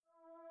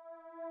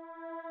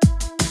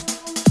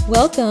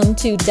Welcome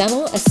to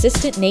Dental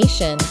Assistant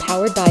Nation,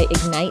 powered by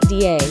Ignite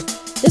DA.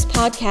 This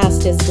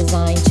podcast is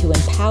designed to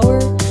empower,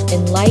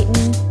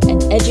 enlighten,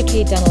 and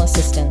educate dental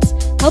assistants,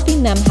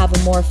 helping them have a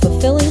more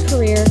fulfilling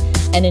career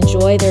and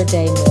enjoy their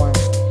day more.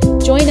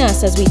 Join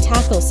us as we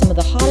tackle some of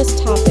the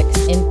hottest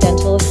topics in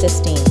dental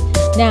assisting.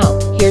 Now,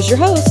 here's your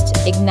host,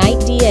 Ignite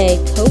DA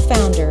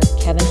co-founder,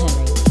 Kevin Henry.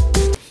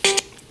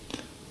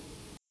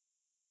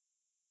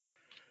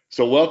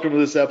 So welcome to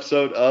this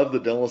episode of the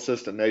Dental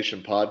Assistant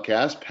Nation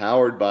podcast,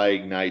 powered by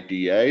Ignite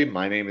DA.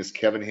 My name is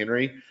Kevin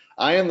Henry.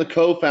 I am the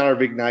co-founder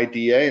of Ignite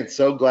DA, and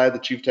so glad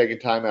that you've taken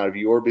time out of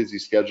your busy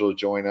schedule to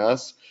join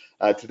us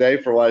today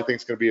for what I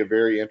think is going to be a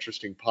very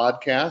interesting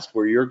podcast,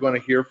 where you're going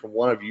to hear from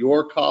one of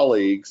your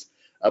colleagues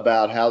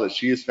about how that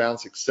she has found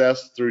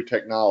success through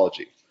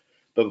technology.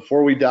 But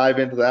before we dive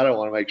into that, I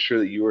want to make sure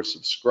that you are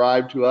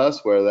subscribed to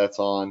us, whether that's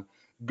on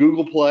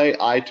Google Play,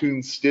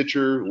 iTunes,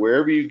 Stitcher,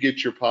 wherever you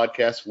get your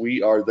podcasts,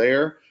 we are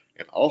there.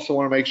 And also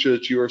want to make sure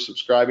that you are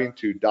subscribing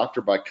to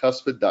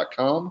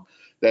drbicuspid.com.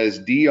 That is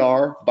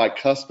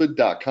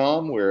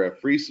drbicuspid.com, where a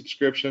free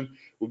subscription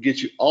will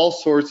get you all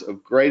sorts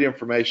of great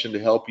information to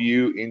help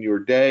you in your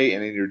day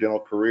and in your dental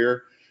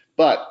career.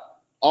 But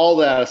all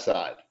that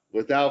aside,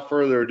 without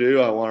further ado,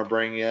 I want to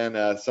bring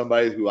in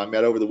somebody who I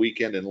met over the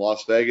weekend in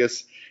Las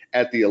Vegas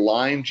at the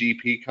Align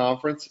GP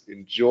conference.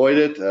 Enjoyed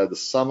it. The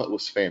summit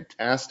was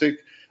fantastic.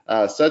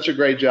 Such a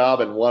great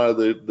job, and one of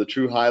the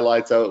true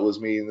highlights of it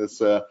was meeting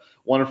this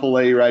wonderful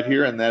lady right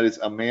here, and that is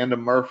Amanda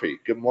Murphy.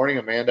 Good morning,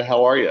 Amanda.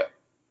 How are you?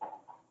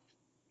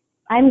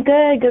 I'm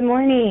good. Good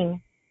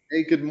morning.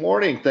 Hey, good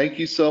morning. Thank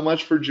you so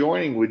much for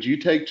joining. Would you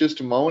take just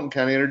a moment and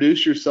kind of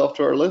introduce yourself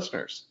to our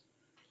listeners?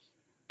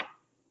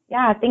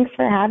 Yeah, thanks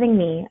for having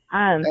me.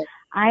 I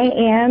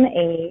am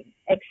a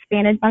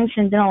expanded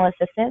function dental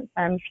assistant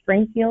from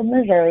Springfield,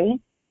 Missouri.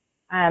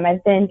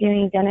 I've been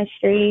doing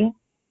dentistry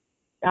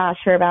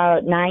for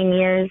about 9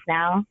 years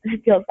now.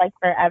 It feels like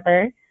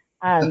forever.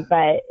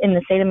 But in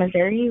the state of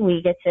Missouri, we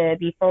get to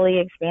be fully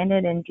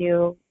expanded and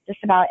do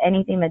just about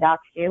anything the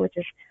docs do, which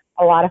is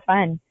a lot of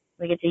fun.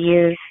 We get to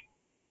use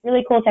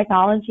really cool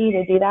technology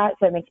to do that,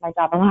 so it makes my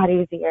job a lot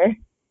easier.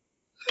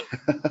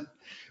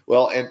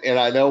 Well, and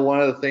I know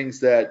one of the things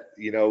that,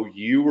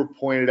 you were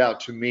pointed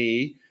out to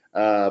me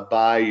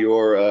by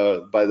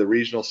the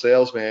regional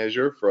sales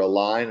manager for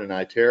Align and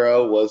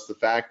iTero was the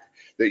fact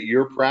that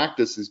your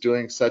practice is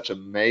doing such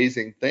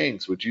amazing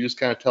things. Would you just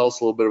kind of tell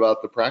us a little bit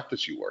about the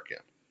practice you work in?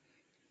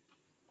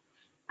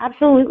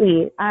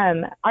 Absolutely.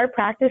 Our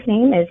practice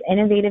name is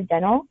Innovative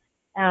Dental.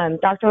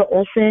 Dr.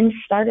 Olson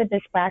started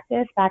this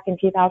practice back in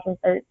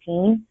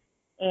 2013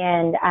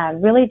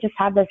 and really just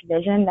had this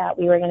vision that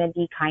we were going to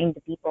be kind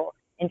to people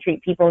and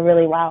treat people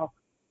really well.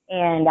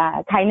 And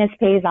kindness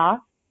pays off,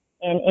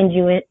 and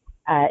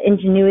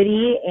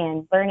ingenuity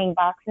and burning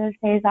boxes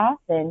pays off.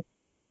 And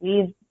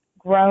we've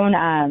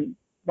grown,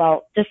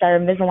 just our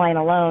Invisalign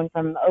alone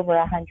from over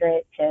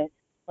 100 to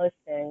close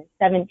to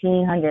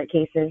 1,700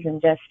 cases in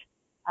just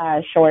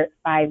a short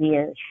 5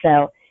 years.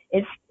 So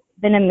it's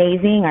been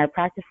amazing. Our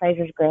practice size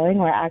is growing.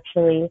 We're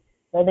actually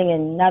building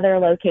another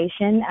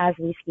location as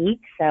we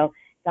speak. So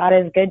God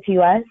is good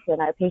to us,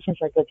 and our patients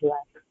are good to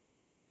us.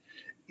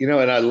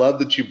 And I love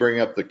that you bring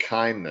up the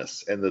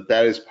kindness and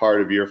that is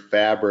part of your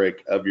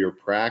fabric of your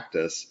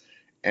practice.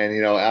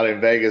 And, out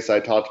in Vegas, I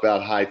talked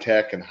about high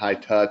tech and high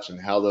touch and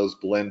how those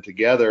blend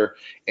together.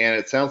 And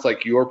it sounds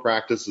like your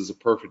practice is a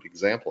perfect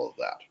example of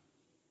that.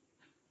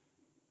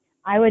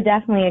 I would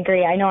definitely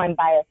agree. I know I'm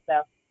biased,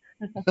 though.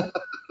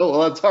 Well,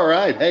 that's all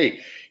right.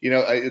 Hey,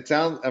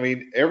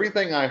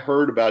 everything I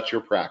heard about your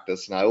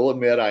practice, and I will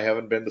admit I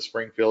haven't been to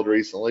Springfield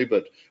recently,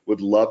 but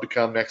would love to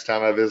come next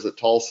time I visit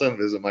Tulsa and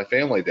visit my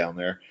family down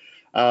there.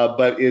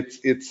 But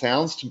it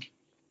sounds to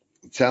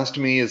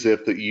me as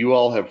if that you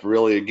all have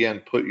really, again,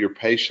 put your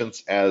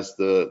patients as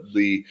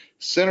the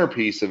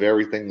centerpiece of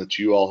everything that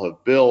you all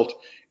have built.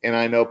 And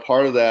I know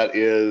part of that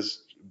is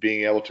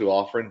being able to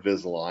offer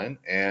Invisalign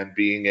and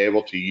being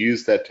able to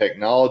use that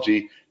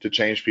technology to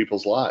change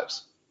people's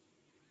lives.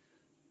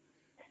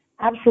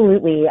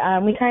 Absolutely.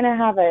 We kind of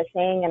have a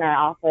saying in our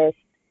office.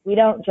 We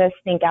don't just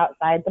think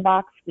outside the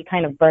box. We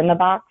kind of burn the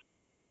box.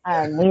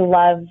 We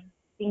love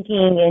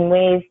thinking in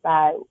ways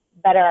that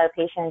better our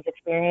patients'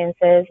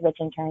 experiences, which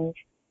in turn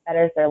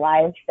betters their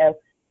lives. So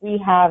we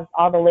have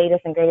all the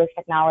latest and greatest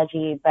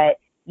technology, but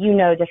you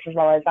know just as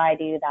well as I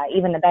do that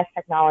even the best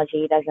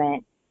technology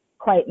doesn't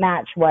quite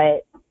match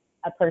what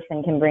a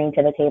person can bring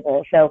to the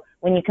table. So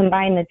when you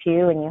combine the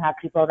two and you have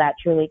people that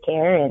truly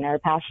care and are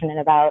passionate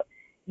about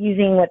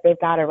using what they've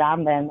got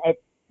around them,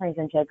 it turns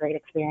into a great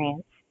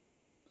experience.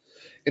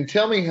 And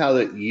tell me how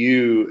that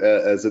you,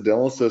 as a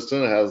dental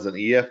assistant, as an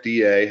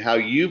EFDA, how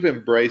you've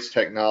embraced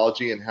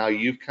technology and how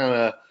you've kind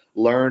of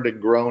learned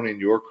and grown in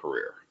your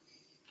career.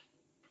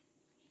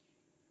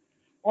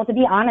 Well, to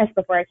be honest,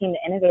 before I came to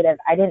Innovative,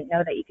 I didn't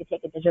know that you could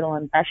take a digital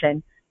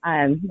impression.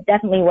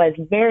 Definitely was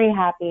very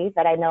happy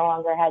that I no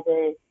longer had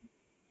to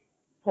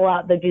pull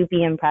out the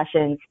goopy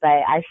impressions,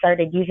 but I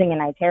started using an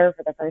iTero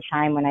for the first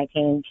time when I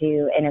came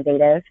to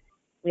Innovative.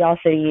 We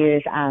also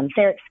use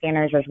CEREC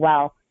scanners as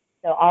well.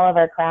 So all of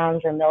our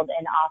crowns are milled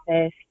in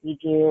office. We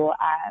do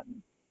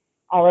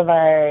all of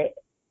our,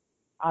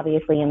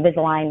 obviously,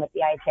 Invisalign with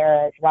the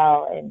iTero as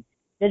well. And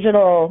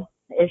digital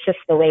is just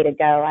the way to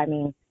go. I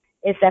mean,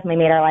 it's definitely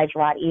made our lives a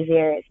lot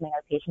easier. It's made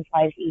our patients'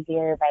 lives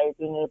easier by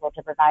being able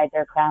to provide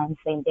their crowns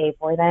same day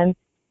for them.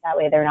 That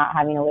way they're not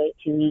having to wait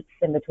 2 weeks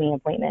in between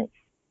appointments.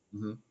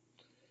 Mm-hmm.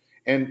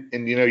 And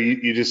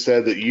you just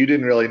said that you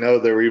didn't really know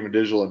there were even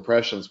digital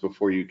impressions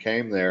before you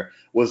came there.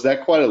 Was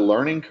that quite a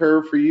learning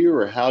curve for you,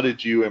 or how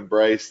did you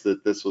embrace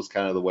that this was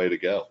kind of the way to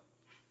go?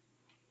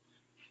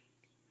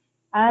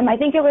 I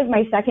think it was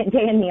my second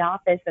day in the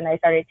office and I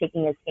started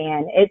taking a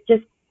scan. It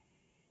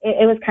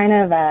was kind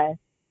of a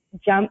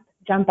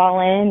jump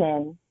all in,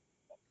 and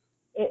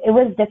it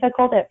was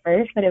difficult at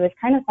first, but it was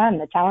kind of fun.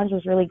 The challenge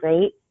was really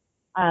great.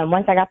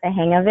 Once I got the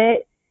hang of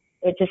it,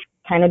 it just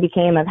kind of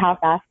became of how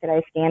fast could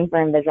I scan for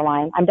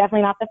Invisalign. I'm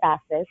definitely not the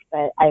fastest,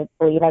 but I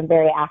believe I'm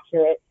very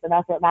accurate, so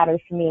that's what matters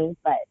to me.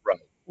 But Right.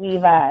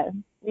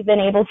 we've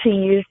been able to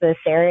use the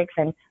CEREX,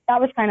 and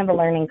that was kind of a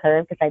learning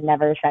curve because I'd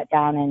never sat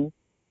down and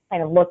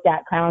kind of looked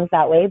at crowns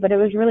that way, but it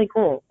was really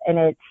cool. And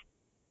it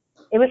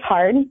was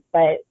hard,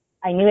 but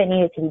I knew it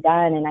needed to be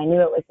done, and I knew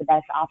it was the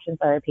best option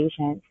for our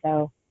patients.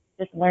 So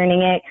just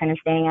learning it, kind of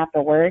staying after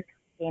work,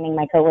 scanning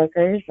my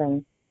coworkers,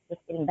 and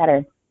just getting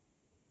better.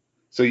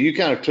 So you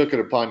kind of took it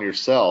upon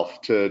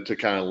yourself to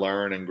kind of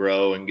learn and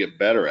grow and get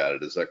better at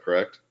it. Is that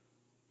correct?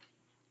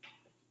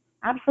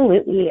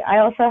 Absolutely. I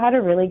also had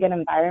a really good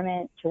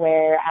environment to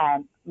where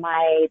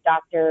my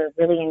doctor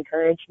really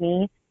encouraged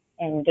me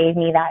and gave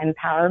me that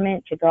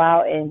empowerment to go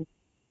out and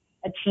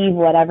achieve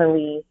whatever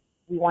we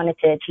wanted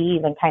to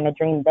achieve and kind of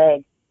dream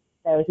big.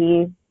 So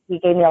he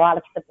gave me a lot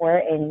of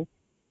support in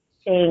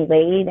staying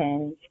late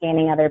and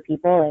scanning other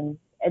people, and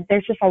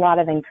there's just a lot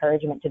of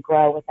encouragement to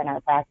grow within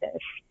our practice.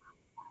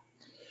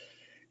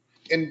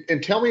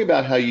 And tell me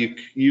about how you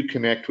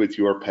connect with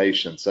your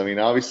patients. I mean,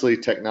 obviously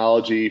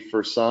technology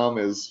for some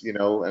is,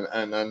 an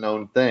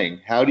unknown thing.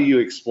 How do you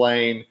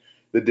explain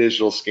the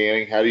digital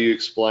scanning? How do you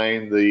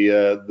explain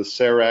the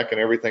CEREC and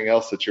everything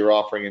else that you're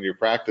offering in your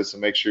practice,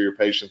 and make sure your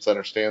patients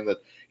understand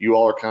that you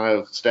all are kind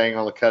of staying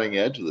on the cutting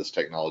edge of this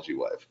technology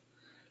wave?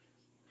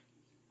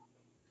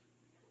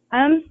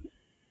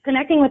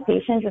 Connecting with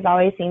patients has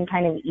always seemed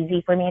kind of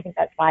easy for me. I think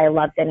that's why I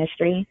love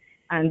dentistry.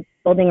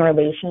 Building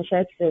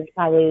relationships is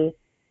probably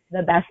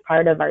the best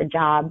part of our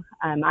job.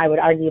 I would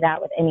argue that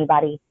with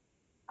anybody.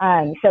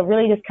 So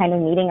really just kind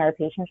of meeting our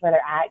patients where they're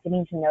at,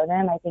 getting to know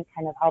them, I think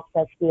kind of helps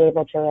us be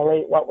able to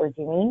relate what we're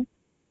doing.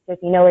 So if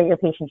you know where your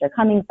patients are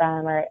coming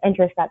from or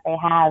interests that they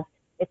have,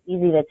 it's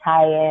easy to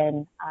tie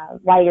in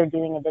why you're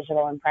doing a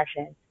digital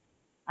impression.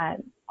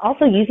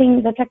 Also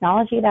using the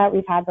technology that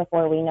we've had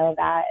before, we know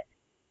that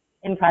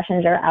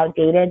impressions are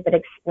outdated, but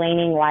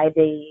explaining why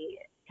the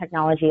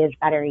technology is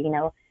better.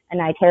 An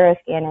iTero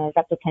scan is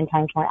up to 10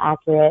 times more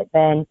accurate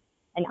than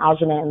an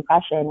alginate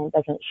impression. It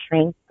doesn't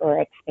shrink or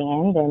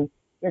expand, and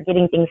you're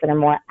getting things that are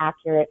more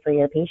accurate for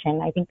your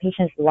patient. I think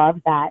patients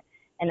love that,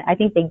 and I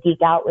think they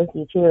geek out with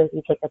you too if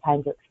you take the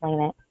time to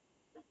explain it.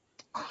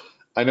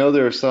 I know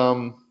there are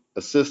some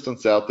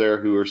assistants out there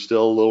who are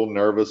still a little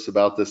nervous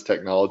about this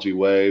technology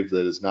wave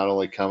that is not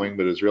only coming,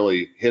 but is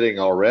really hitting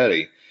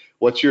already.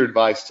 What's your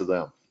advice to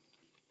them?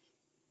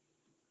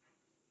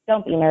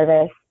 Don't be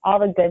nervous. All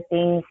the good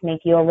things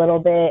make you a little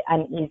bit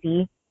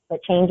uneasy,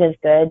 but change is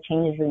good.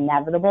 Change is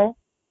inevitable.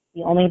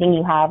 The only thing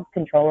you have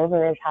control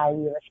over is how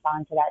you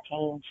respond to that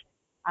change.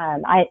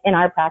 In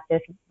our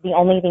practice, the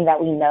only thing that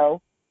we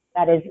know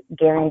that is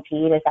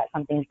guaranteed is that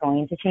something's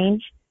going to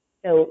change.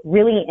 So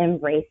really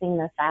embracing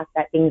the fact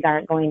that things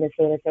aren't going to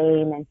stay the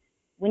same. And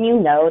when you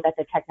know that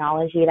the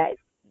technology that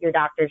your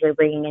doctors are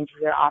bringing into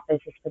your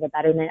office is for the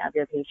betterment of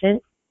your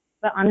patients,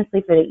 but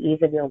honestly for the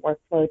ease of your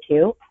workflow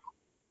too,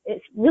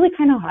 it's really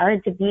kind of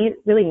hard to be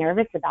really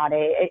nervous about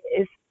it.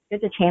 It's good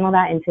to channel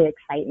that into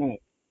excitement.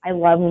 I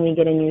love when we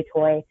get a new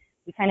toy.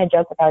 We kind of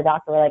joke with our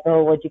doctor, we're like,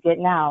 oh, what'd you get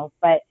now?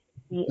 But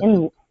we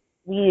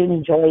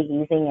enjoy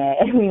using it,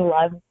 and we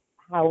love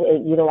how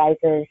it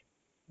utilizes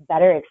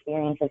better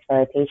experiences for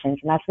our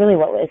patients. And that's really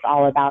what it's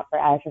all about for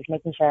us, is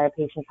making sure our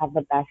patients have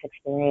the best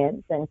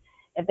experience. And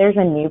if there's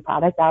a new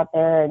product out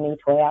there, or a new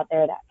toy out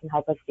there that can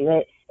help us do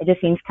it, it just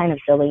seems kind of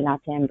silly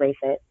not to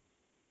embrace it.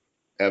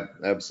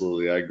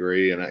 Absolutely, I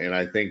agree, and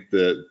I think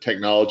that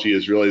technology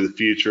is really the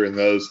future, and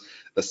those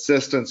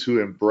assistants who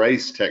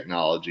embrace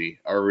technology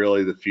are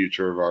really the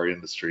future of our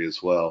industry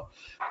as well.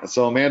 And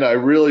so, Amanda, I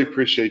really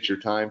appreciate your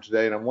time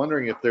today, and I'm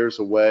wondering if there's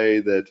a way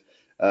that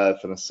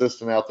if an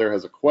assistant out there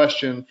has a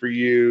question for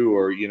you,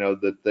 or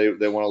that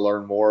they want to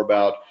learn more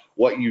about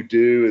what you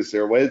do, is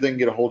there a way they can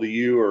get a hold of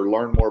you or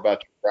learn more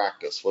about your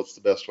practice? What's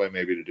the best way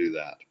maybe to do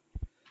that?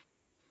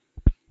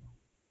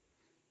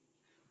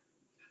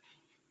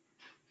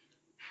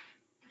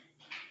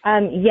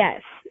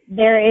 Yes,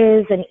 there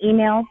is an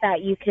email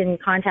that you can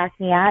contact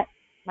me at.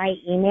 My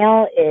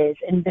email is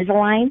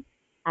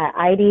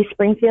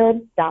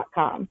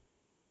invisalign@idspringfield.com.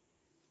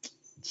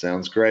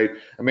 Sounds great.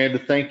 Amanda,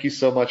 thank you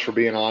so much for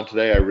being on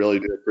today. I really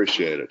do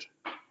appreciate it.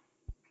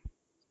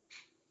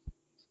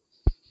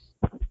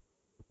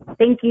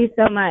 Thank you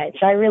so much.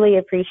 I really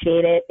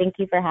appreciate it. Thank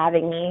you for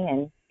having me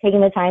and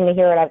taking the time to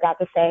hear what I've got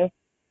to say.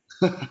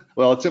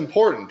 Well, it's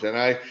important, and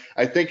I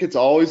think it's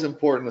always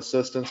important,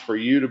 assistance, for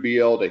you to be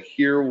able to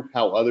hear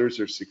how others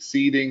are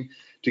succeeding,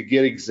 to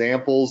get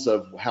examples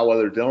of how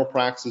other dental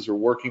practices are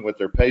working with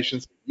their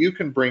patients. You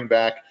can bring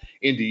back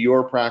into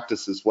your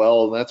practice as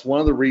well, and that's one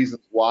of the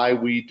reasons why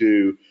we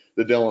do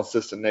the Dental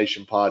Assistant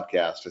Nation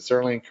podcast. I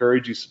certainly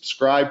encourage you,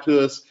 subscribe to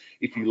us.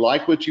 If you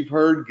like what you've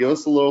heard, give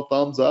us a little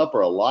thumbs up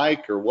or a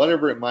like or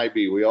whatever it might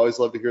be. We always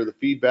love to hear the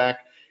feedback.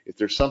 If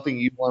there's something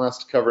you want us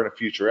to cover in a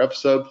future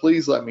episode,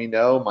 please let me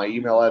know. My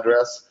email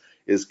address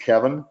is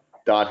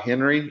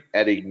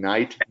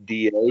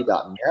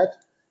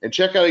kevin.henry@igniteda.net. And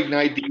check out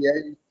Ignite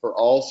DA for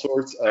all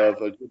sorts of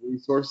good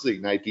resources,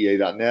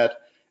 igniteda.net,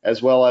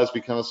 as well as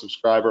become a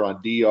subscriber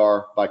on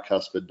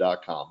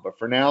drbycuspid.com. But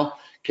for now,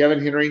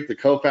 Kevin Henry, the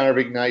co-founder of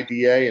Ignite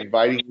DA,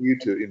 inviting you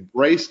to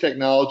embrace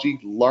technology,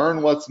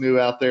 learn what's new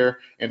out there,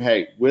 and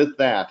hey, with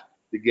that,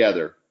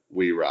 together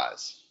we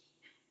rise.